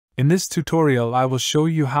In this tutorial I will show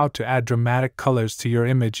you how to add dramatic colors to your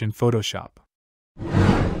image in Photoshop.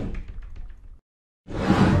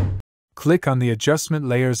 Click on the Adjustment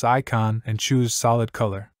Layers icon and choose Solid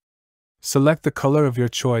Color. Select the color of your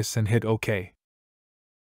choice and hit OK.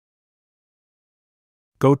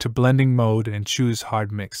 Go to Blending Mode and choose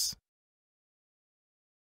Hard Mix.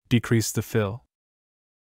 Decrease the fill.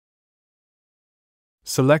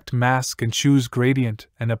 Select Mask and choose Gradient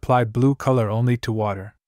and apply blue color only to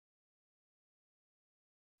water.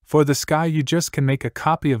 For the sky, you just can make a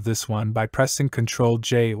copy of this one by pressing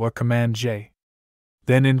Ctrl-J or Command-J.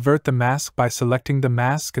 Then invert the mask by selecting the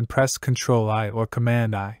mask and press Ctrl-I or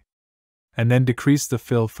Command-I. And then decrease the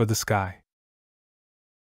fill for the sky.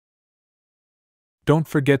 Don't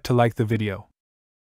forget to like the video.